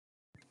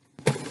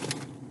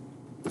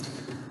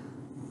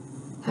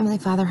Heavenly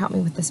Father, help me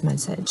with this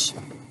message.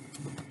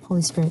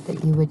 Holy Spirit,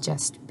 that you would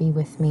just be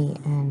with me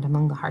and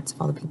among the hearts of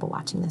all the people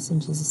watching this. In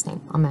Jesus' name,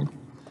 amen.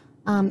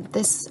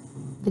 This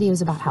video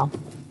is about hell.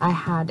 I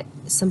had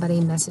somebody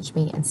message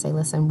me and say,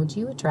 listen, would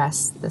you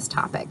address this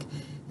topic?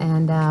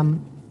 And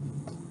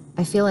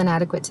I feel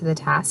inadequate to the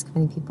task.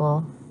 Many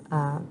people,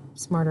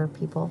 smarter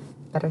people,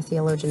 better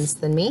theologians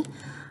than me,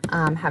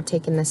 have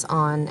taken this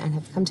on and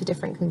have come to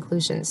different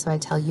conclusions. So I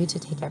tell you to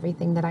take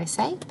everything that I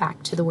say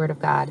back to the Word of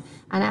God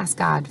and ask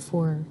God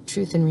for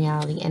truth and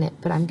reality in it.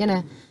 But I'm going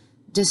to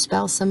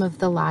dispel some of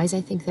the lies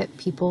I think that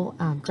people,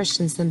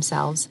 Christians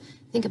themselves,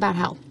 think about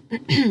hell.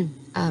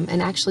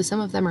 And actually some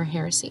of them are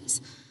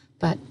heresies,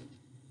 but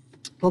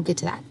we'll get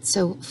to that.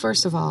 So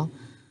first of all,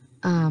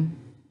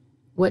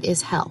 what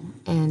is hell?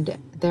 And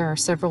there are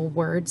several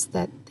words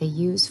that they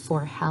use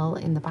for hell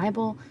in the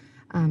Bible.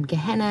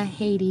 Gehenna,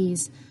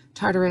 Hades,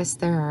 Tartarus,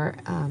 there are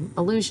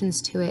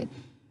allusions to it.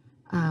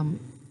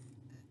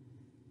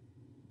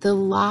 The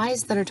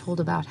lies that are told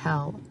about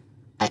hell,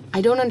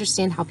 I don't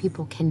understand how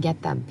people can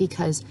get them,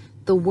 because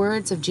the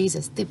words of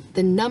Jesus,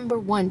 the number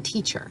one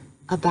teacher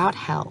about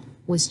hell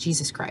was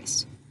Jesus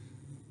Christ.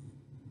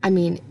 I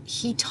mean,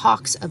 he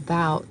talks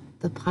about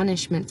the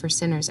punishment for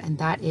sinners and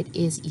that it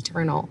is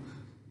eternal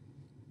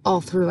all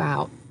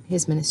throughout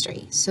his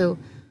ministry. So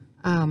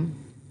I'm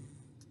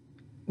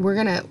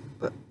going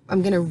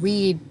to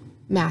read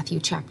Matthew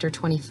chapter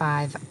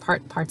 25,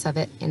 parts of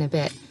it in a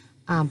bit.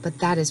 But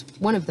that is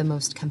one of the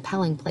most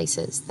compelling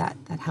places that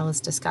hell is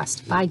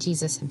discussed by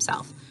Jesus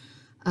himself.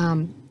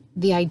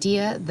 The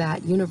idea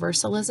that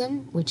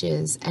universalism, which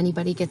is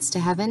anybody gets to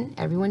heaven,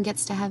 everyone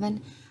gets to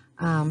heaven,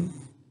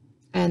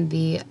 and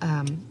the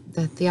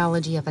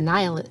theology of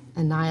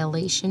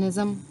annihilation,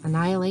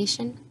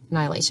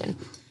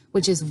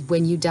 which is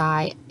when you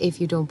die, if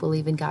you don't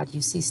believe in God,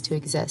 you cease to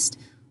exist.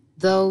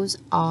 Those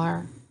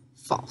are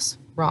false,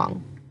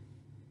 wrong,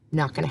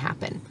 not going to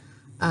happen.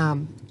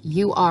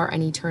 You are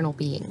an eternal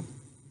being,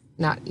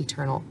 not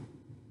eternal.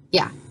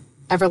 Yeah,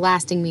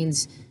 everlasting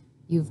means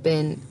you've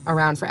been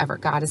around forever.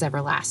 God is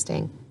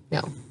everlasting.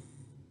 No,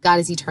 God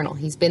is eternal.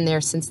 He's been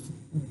there since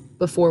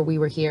before we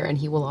were here, and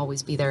he will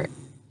always be there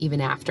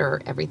even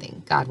after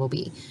everything. God will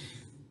be.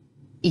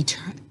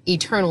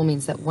 Eternal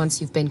means that once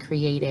you've been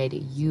created,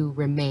 you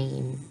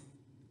remain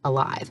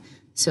alive.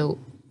 So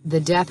the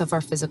death of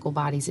our physical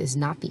bodies is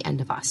not the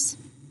end of us.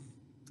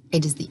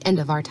 It is the end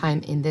of our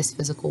time in this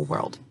physical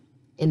world,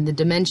 in the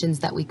dimensions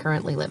that we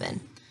currently live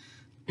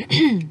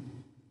in.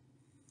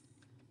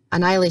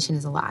 Annihilation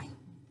is a lie.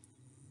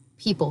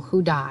 People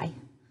who die,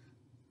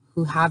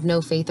 who have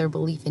no faith or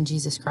belief in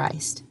Jesus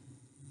Christ,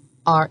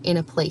 are in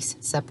a place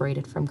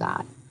separated from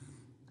God.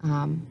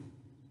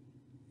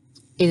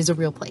 It is a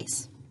real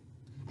place.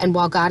 And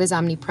while God is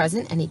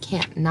omnipresent and he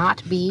can't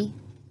not be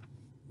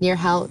near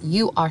hell,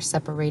 you are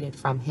separated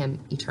from him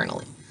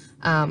eternally.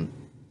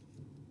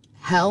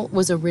 Hell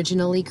was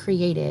originally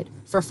created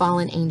for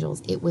fallen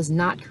angels. It was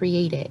not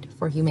created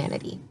for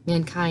humanity.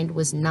 Mankind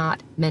was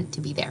not meant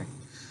to be there.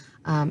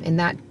 And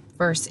that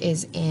verse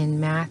is in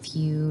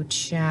Matthew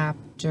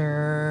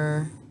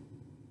chapter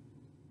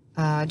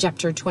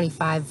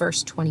 25,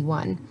 verse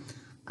 21.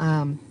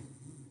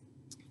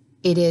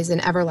 It is an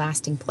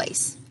everlasting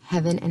place.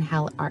 Heaven and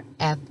hell are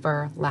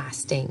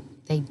everlasting.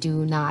 They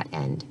do not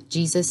end.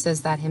 Jesus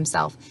says that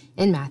himself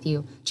in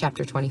Matthew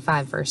chapter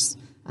 25, verse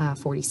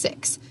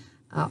 46.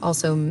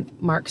 Also,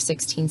 Mark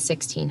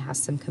 16:16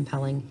 has some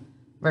compelling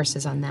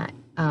verses on that.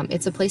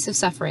 It's a place of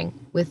suffering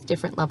with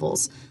different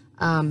levels.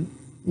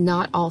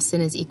 Not all sin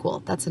is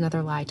equal. That's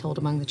another lie told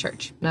among the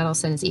church. Not all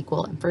sin is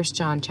equal. In 1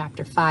 John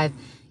chapter 5,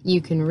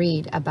 you can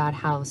read about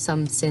how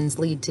some sins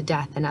lead to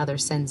death and other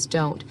sins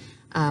don't.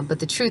 But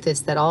the truth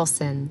is that all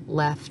sin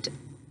left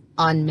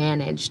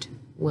unmanaged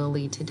will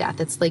lead to death.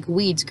 It's like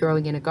weeds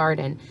growing in a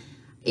garden.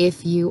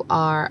 If you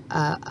are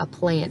a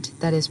plant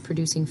that is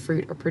producing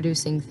fruit or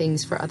producing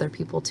things for other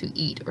people to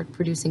eat or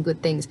producing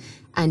good things,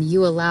 and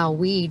you allow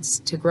weeds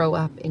to grow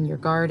up in your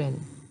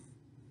garden,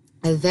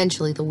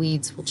 eventually the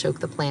weeds will choke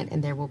the plant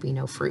and there will be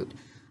no fruit.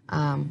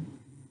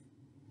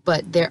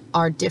 But there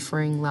are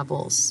differing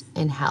levels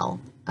in hell.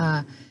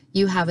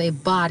 You have a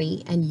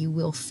body and you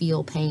will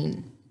feel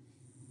pain.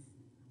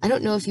 I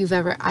don't know if you've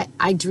ever,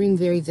 I dream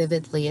very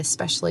vividly,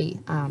 especially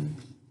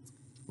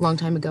long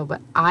time ago,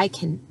 but I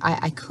can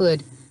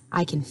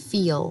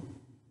feel,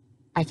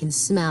 I can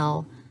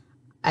smell,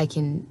 I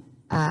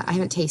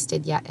haven't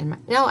tasted yet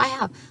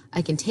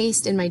I can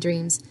taste in my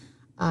dreams.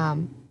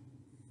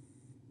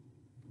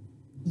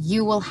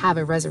 You will have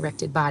a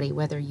resurrected body,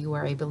 whether you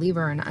are a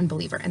believer or an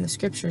unbeliever. And the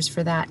scriptures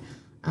for that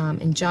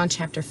in John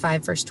chapter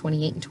 5, verse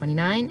 28 and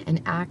 29,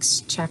 and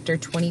Acts chapter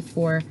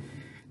 24,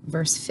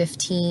 verse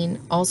 15.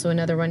 Also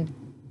another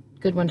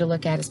good one to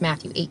look at is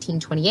Matthew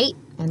 18:28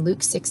 and Luke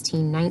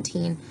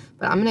 16:19.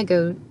 But I'm going to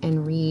go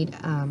and read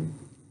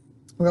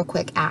real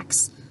quick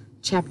Acts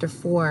chapter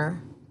 4,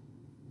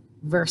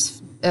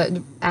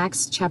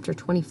 Acts chapter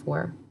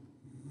 24,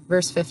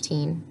 verse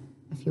 15,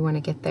 if you want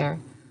to get there.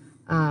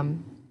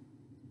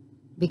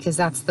 Because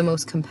that's the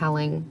most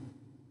compelling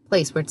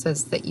place where it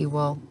says that you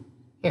will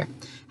Here,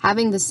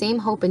 having the same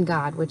hope in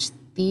God, which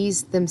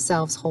these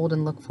themselves hold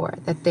and look for,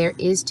 that there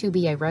is to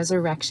be a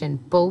resurrection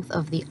both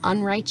of the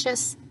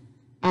unrighteous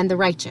and the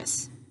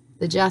righteous,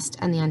 the just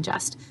and the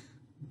unjust.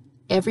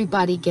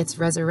 Everybody gets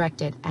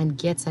resurrected and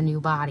gets a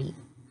new body.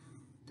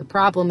 The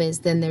problem is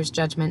then there's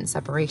judgment and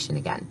separation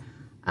again.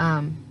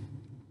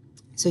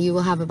 So you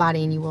will have a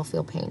body and you will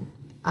feel pain.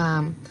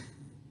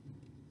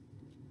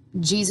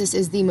 Jesus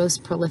is the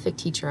most prolific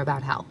teacher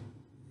about hell.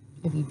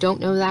 If you don't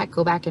know that,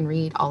 go back and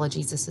read all of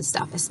Jesus's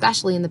stuff,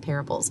 especially in the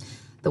parables.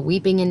 The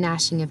weeping and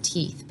gnashing of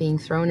teeth, being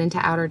thrown into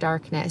outer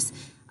darkness,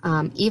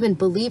 even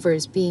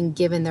believers being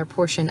given their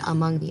portion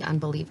among the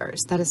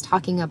unbelievers. That is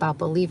talking about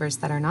believers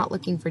that are not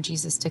looking for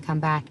Jesus to come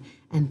back,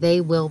 and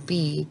they will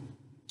be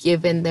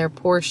given their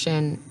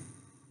portion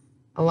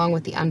along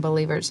with the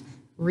unbelievers.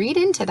 Read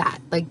into that.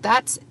 Like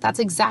that's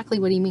exactly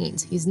what he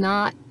means. He's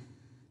not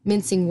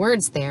mincing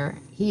words there.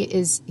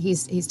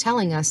 He's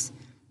telling us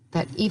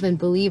that even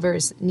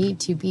believers need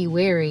to be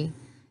wary,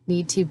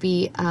 need to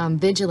be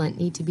vigilant,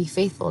 need to be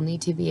faithful,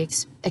 need to be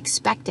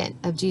expectant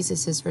of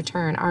Jesus's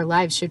return. Our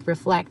lives should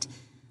reflect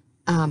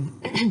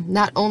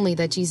not only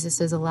that Jesus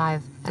is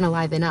alive and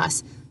alive in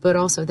us, but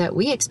also that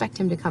we expect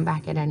him to come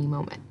back at any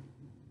moment.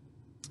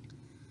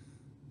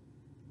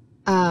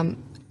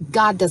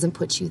 God doesn't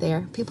put you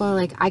there. People are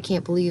like, I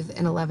can't believe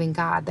in a loving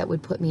God that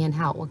would put me in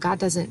hell. Well, God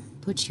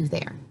doesn't put you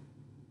there.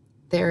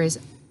 There is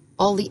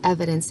all the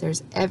evidence.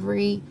 There's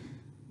every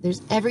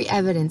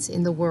evidence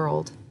in the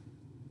world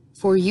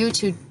for you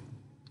to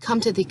come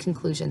to the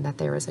conclusion that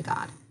there is a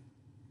God,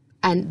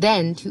 and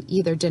then to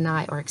either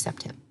deny or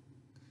accept him.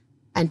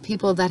 And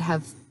people that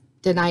have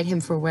denied him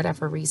for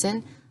whatever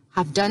reason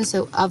have done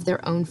so of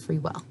their own free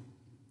will.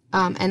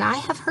 And I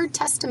have heard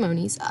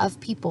testimonies of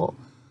people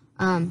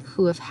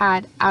who have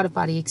had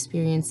out-of-body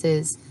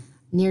experiences,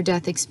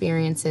 near-death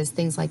experiences,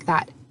 things like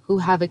that, who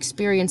have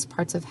experienced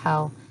parts of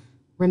hell,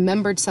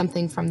 remembered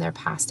something from their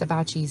past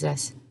about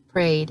Jesus,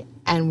 prayed,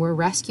 and were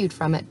rescued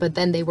from it, but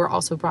then they were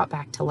also brought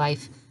back to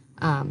life,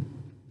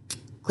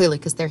 clearly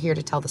because they're here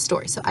to tell the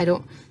story. So I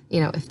don't,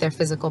 if their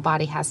physical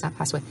body has not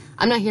passed away.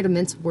 I'm not here to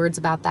mince words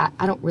about that.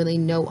 I don't really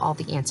know all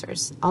the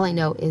answers. All I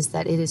know is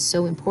that it is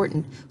so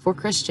important for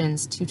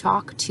Christians to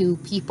talk to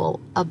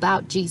people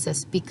about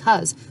Jesus,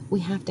 because we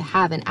have to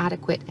have an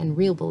adequate and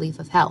real belief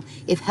of hell.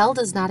 If hell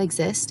does not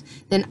exist,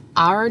 then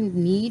our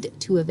need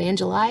to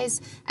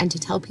evangelize and to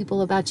tell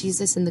people about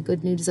Jesus and the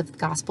good news of the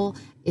gospel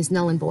is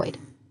null and void.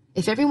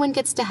 If everyone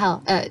gets to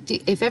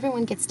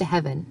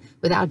heaven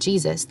without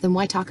Jesus, then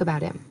why talk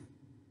about him?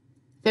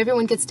 If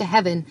everyone gets to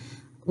heaven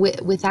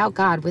without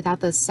God,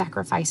 without the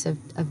sacrifice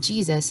of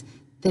Jesus,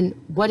 then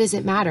what does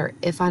it matter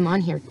if I'm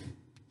on here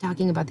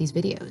talking about these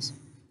videos?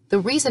 The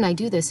reason I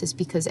do this is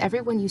because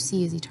everyone you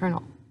see is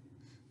eternal.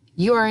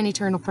 You are an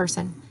eternal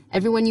person.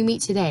 Everyone you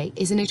meet today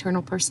is an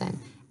eternal person.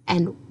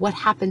 And what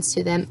happens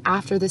to them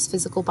after this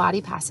physical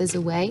body passes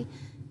away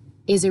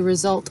is a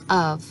result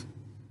of,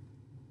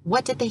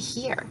 what did they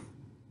hear?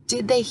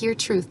 Did they hear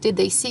truth? Did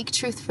they seek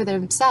truth for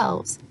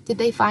themselves? Did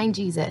they find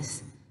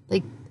Jesus?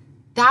 Like,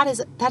 that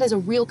is a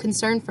real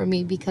concern for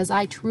me, because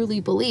I truly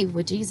believe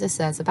what Jesus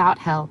says about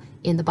hell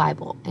in the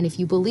Bible. And if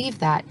you believe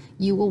that,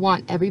 you will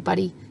want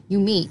everybody you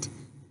meet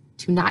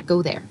to not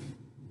go there.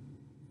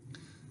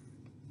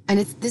 And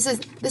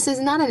this is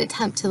not an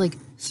attempt to like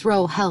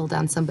throw hell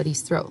down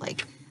somebody's throat.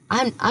 Like,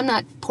 I'm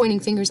not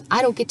pointing fingers.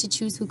 I don't get to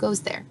choose who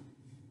goes there.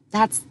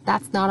 That's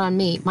not on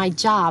me. My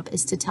job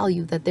is to tell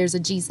you that there's a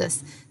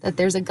Jesus, that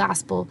there's a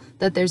gospel,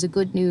 that there's a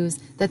good news,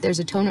 that there's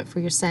atonement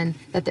for your sin,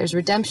 that there's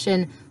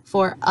redemption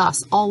for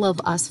us, all of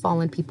us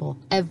fallen people,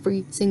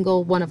 every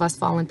single one of us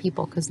fallen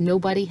people, because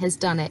nobody has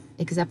done it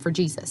except for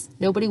Jesus.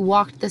 Nobody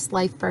walked this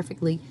life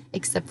perfectly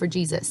except for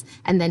Jesus.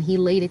 And then he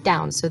laid it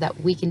down so that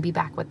we can be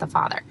back with the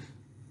Father.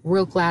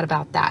 Real glad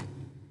about that.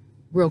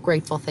 Real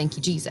grateful. Thank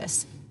you,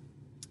 Jesus.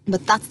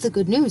 But that's the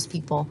good news,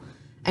 people.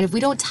 And if we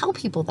don't tell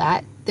people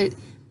that,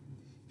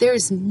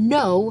 there's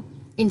no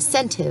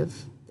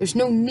incentive, there's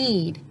no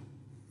need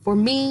for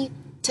me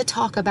to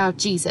talk about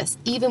Jesus,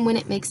 even when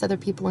it makes other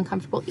people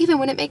uncomfortable, even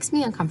when it makes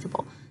me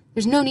uncomfortable.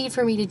 There's no need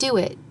for me to do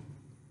it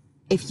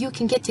if you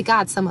can get to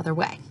God some other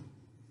way.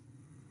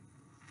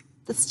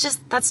 That's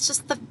just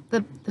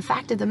the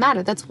fact of the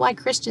matter. That's why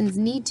Christians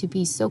need to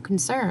be so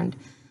concerned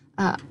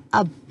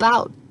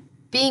about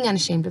being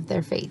unashamed of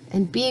their faith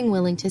and being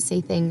willing to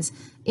say things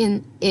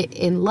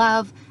in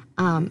love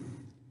and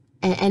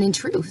in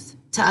truth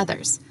to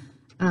others.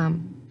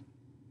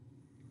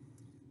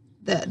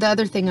 The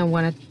other thing I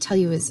want to tell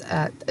you is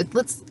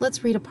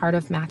let's read a part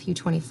of Matthew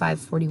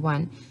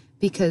 25:41,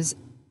 because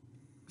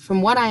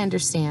from what I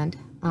understand,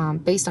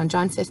 based on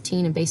John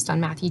 15 and based on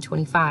Matthew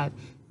 25,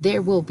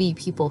 there will be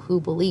people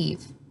who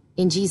believe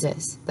in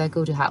Jesus that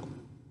go to hell.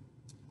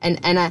 And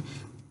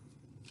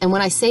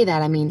when I say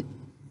that, I mean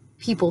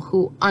people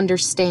who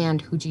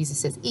understand who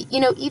Jesus is.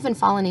 Even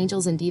fallen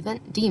angels and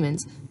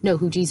demons know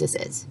who Jesus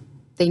is.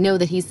 They know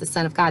that he's the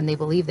Son of God, and they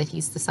believe that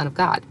he's the Son of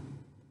God.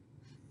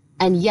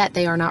 And yet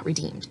they are not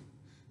redeemed.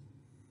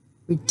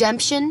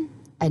 Redemption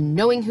and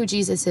knowing who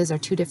Jesus is are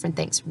two different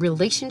things.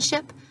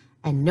 Relationship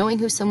and knowing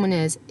who someone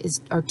is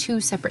are two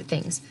separate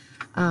things.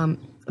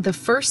 The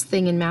first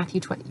thing in Matthew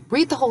 20,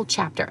 read the whole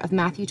chapter of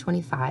Matthew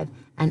 25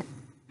 and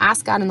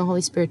ask God and the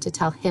Holy Spirit to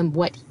tell him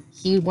what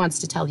he wants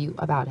to tell you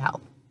about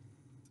hell.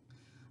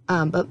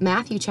 But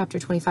Matthew chapter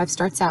 25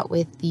 starts out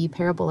with the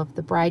parable of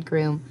the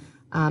bridegroom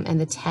and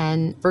the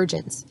 10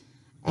 virgins.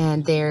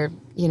 And they're,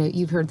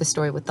 you've heard the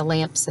story with the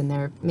lamps, and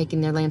they're making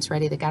their lamps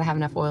ready. They got to have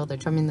enough oil. They're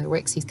trimming the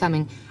wicks. He's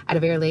coming at a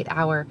very late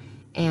hour.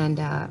 And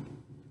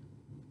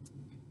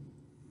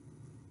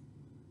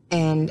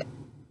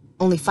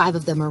only 5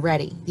 of them are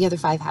ready. The other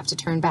 5 have to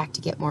turn back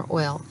to get more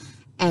oil.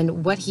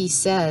 And what he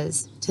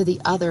says to the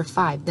other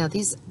 5, now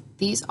these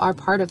are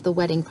part of the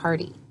wedding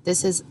party.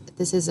 This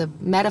is a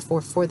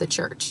metaphor for the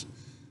church.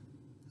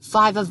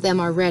 5 of them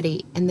are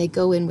ready, and they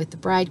go in with the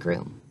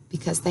bridegroom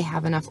because they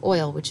have enough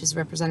oil, which is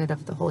representative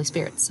of the Holy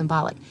Spirit,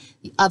 symbolic.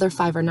 The other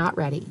 5 are not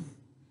ready.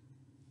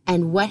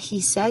 And what he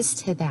says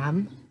to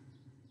them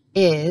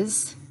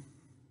is,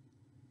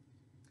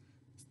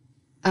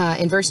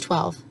 in verse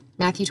 12,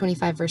 Matthew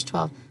 25, verse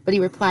 12, but he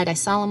replied, I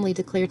solemnly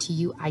declare to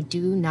you, I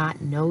do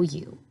not know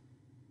you.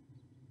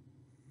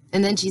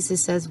 And then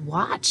Jesus says,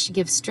 watch,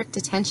 give strict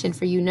attention,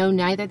 for you know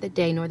neither the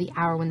day nor the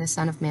hour when the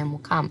Son of Man will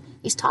come.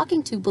 He's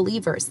talking to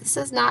believers. This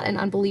is not an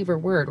unbeliever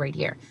word right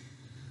here.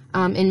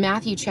 In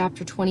Matthew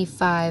chapter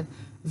 25,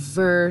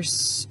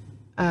 verse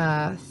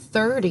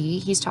 30,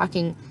 he's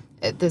talking,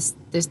 this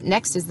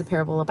next is the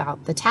parable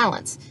about the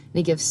talents. And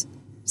he gives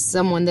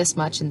someone this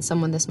much and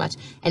someone this much.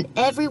 And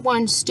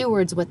everyone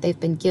stewards what they've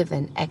been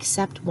given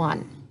except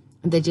one.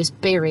 And they just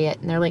bury it.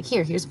 And they're like,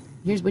 here's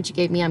what you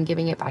gave me. I'm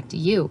giving it back to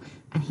you.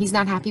 And he's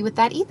not happy with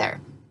that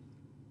either.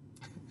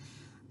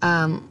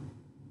 And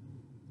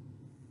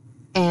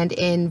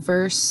in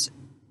verse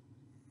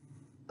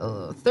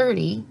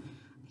 30,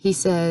 he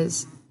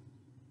says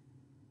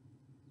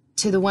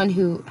to the one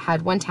who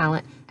had 1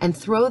 talent, and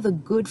throw the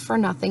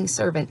good-for-nothing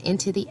servant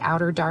into the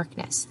outer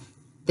darkness.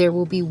 There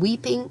will be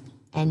weeping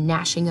and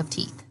gnashing of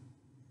teeth.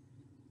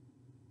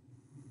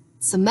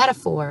 It's a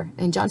metaphor.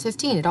 In John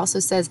 15, it also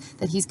says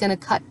that he's going to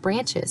cut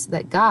branches,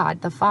 that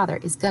God, the Father,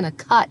 is going to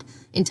cut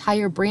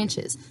entire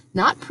branches,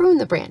 not prune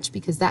the branch,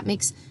 because that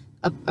makes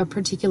a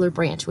particular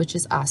branch, which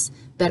is us,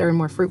 better and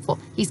more fruitful.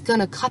 He's going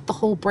to cut the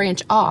whole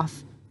branch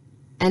off,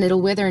 and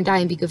it'll wither and die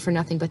and be good for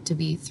nothing but to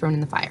be thrown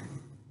in the fire.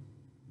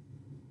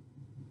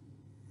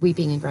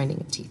 Weeping and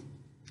grinding of teeth.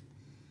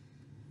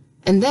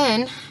 And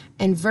then,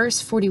 in verse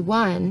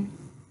 41,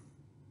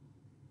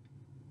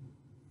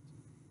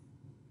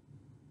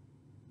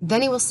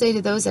 then he will say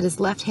to those at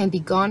his left hand, be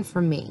gone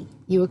from me,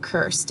 you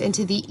accursed,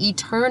 into the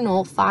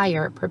eternal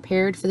fire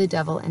prepared for the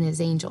devil and his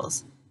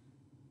angels.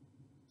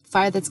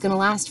 Fire that's going to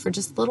last for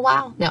just a little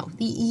while? No,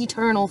 the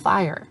eternal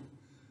fire.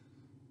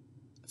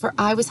 For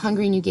I was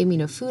hungry and you gave me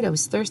no food. I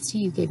was thirsty,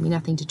 you gave me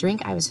nothing to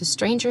drink. I was a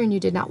stranger and you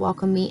did not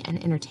welcome me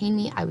and entertain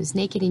me. I was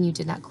naked and you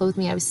did not clothe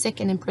me. I was sick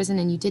and in prison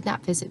and you did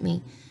not visit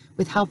me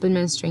with help and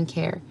ministering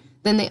care.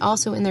 Then they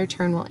also in their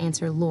turn will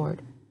answer,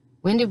 Lord,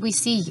 when did we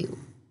see you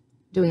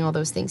doing all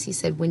those things? He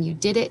said, when you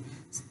did it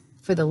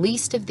for the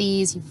least of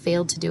these, you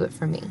failed to do it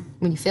for me.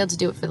 When you failed to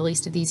do it for the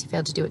least of these, you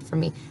failed to do it for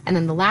me. And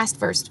then the last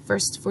verse,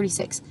 verse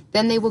 46,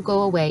 then they will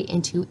go away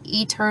into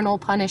eternal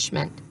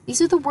punishment. These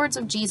are the words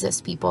of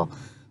Jesus, people.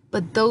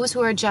 But those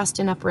who are just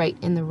and upright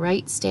in the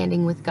right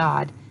standing with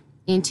God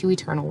into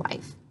eternal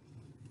life.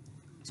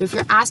 So if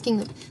you're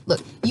asking,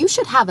 look, you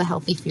should have a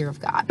healthy fear of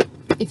God.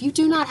 If you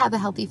do not have a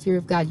healthy fear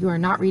of God, you are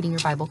not reading your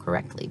Bible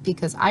correctly,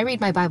 because I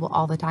read my Bible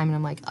all the time and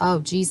I'm like, oh,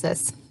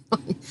 Jesus,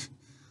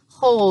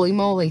 holy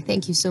moly,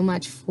 thank you so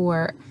much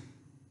for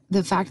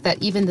the fact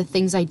that even the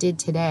things I did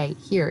today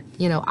here,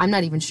 I'm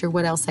not even sure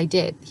what else I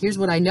did. Here's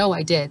what I know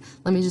I did.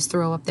 Let me just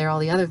throw up there all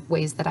the other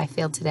ways that I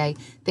failed today.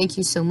 Thank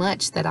you so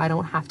much that I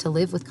don't have to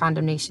live with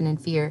condemnation and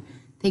fear.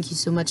 Thank you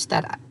so much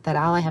that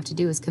all I have to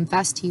do is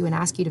confess to you and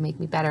ask you to make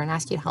me better and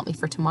ask you to help me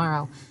for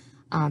tomorrow,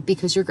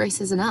 because your grace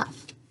is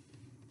enough.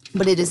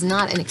 But it is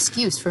not an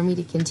excuse for me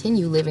to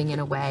continue living in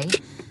a way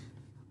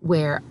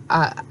where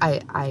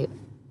I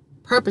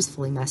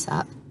purposefully mess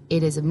up.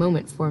 It is a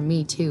moment for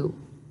me to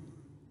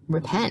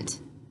repent.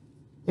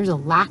 There's a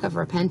lack of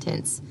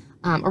repentance,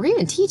 or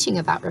even teaching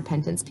about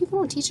repentance. People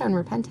don't teach on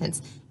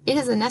repentance. It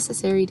is a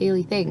necessary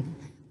daily thing.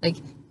 Like,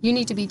 you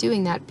need to be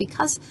doing that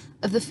because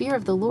of the fear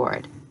of the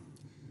Lord.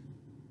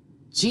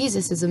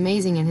 Jesus is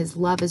amazing and his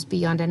love is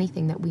beyond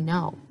anything that we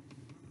know.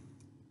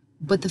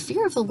 But the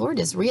fear of the Lord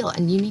is real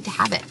and you need to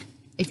have it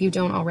if you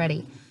don't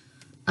already.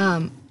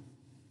 A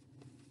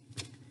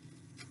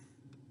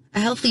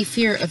healthy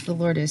fear of the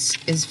Lord is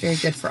very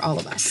good for all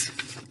of us.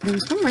 There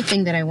was one more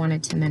thing that I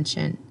wanted to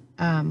mention,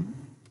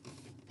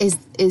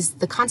 is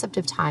the concept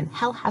of time.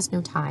 Hell has no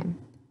time.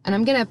 And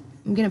I'm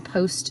gonna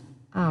post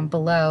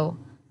below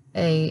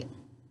a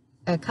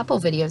couple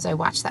videos I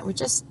watched that were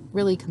just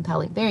really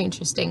compelling, very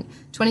interesting.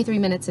 23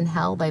 Minutes in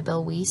Hell by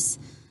Bill Weiss.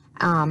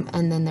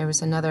 And then there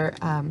was another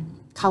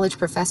college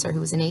professor who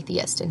was an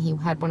atheist, and he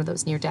had one of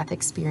those near-death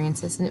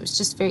experiences, and it was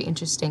just very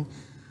interesting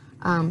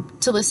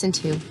to listen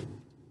to.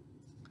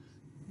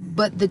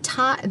 But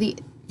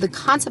the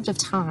concept of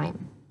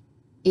time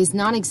is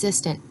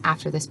non-existent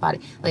after this body.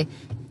 Like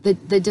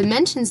the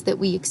dimensions that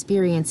we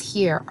experience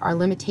here are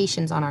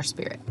limitations on our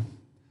spirit.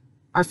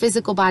 Our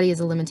physical body is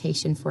a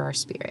limitation for our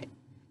spirit.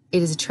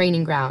 It is a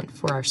training ground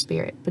for our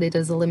spirit, but it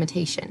is a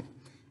limitation.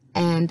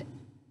 And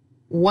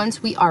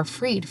once we are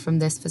freed from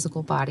this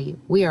physical body,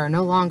 we are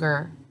no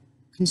longer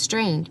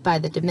constrained by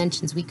the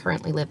dimensions we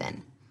currently live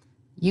in.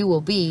 You will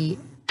be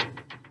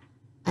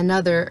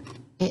another,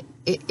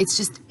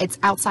 it's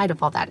outside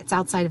of all that. It's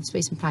outside of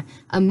space and time.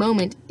 A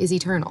moment is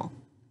eternal.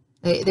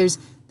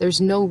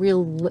 There's no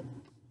real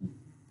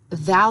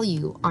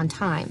value on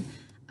time.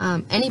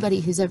 Anybody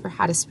who's ever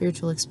had a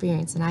spiritual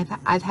experience, and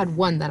I've had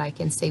one that I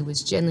can say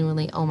was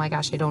genuinely, oh my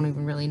gosh, I don't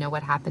even really know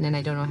what happened and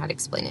I don't know how to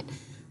explain it.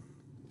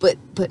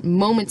 But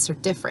moments are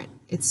different.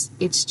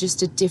 It's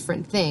just a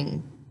different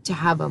thing to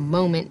have a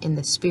moment in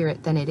the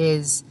spirit than it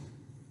is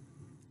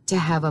to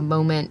have a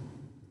moment.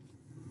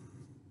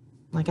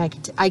 Like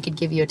I could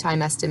give you a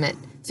time estimate,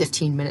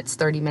 15 minutes,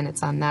 30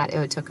 minutes on that.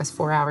 It took us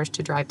 4 hours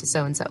to drive to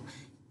so-and-so.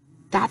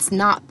 That's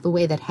not the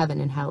way that heaven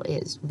and hell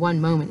is.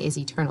 One moment is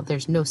eternal.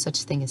 There's no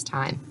such thing as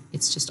time.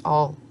 It's just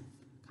all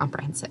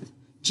comprehensive.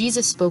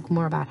 Jesus spoke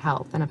more about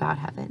hell than about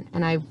heaven.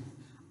 And I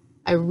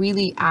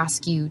really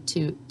ask you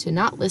to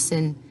not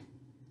listen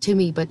to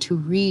me, but to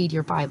read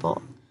your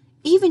Bible.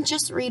 Even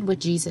just read what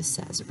Jesus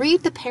says.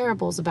 Read the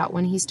parables about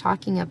when he's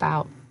talking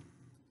about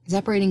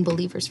separating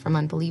believers from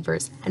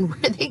unbelievers and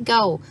where they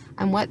go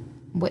and what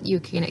you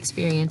can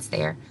experience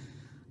there.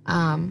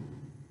 And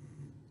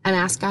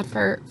ask God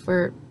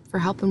for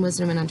help and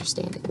wisdom and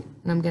understanding.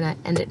 And I'm going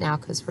to end it now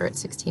because we're at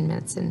 16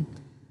 minutes and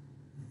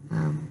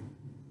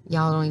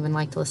y'all don't even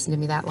like to listen to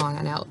me that long,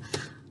 I know.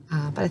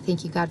 But I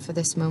thank you, God, for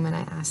this moment.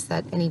 I ask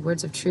that any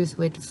words of truth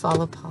would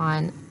fall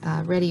upon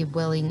ready,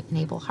 willing, and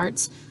able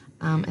hearts,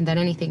 and that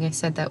anything I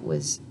said that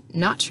was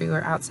not true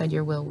or outside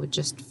your will would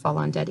just fall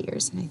on dead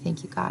ears. And I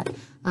thank you, God,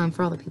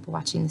 for all the people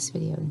watching this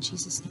video. In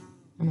Jesus' name,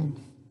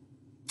 amen.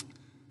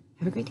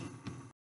 Have a great day.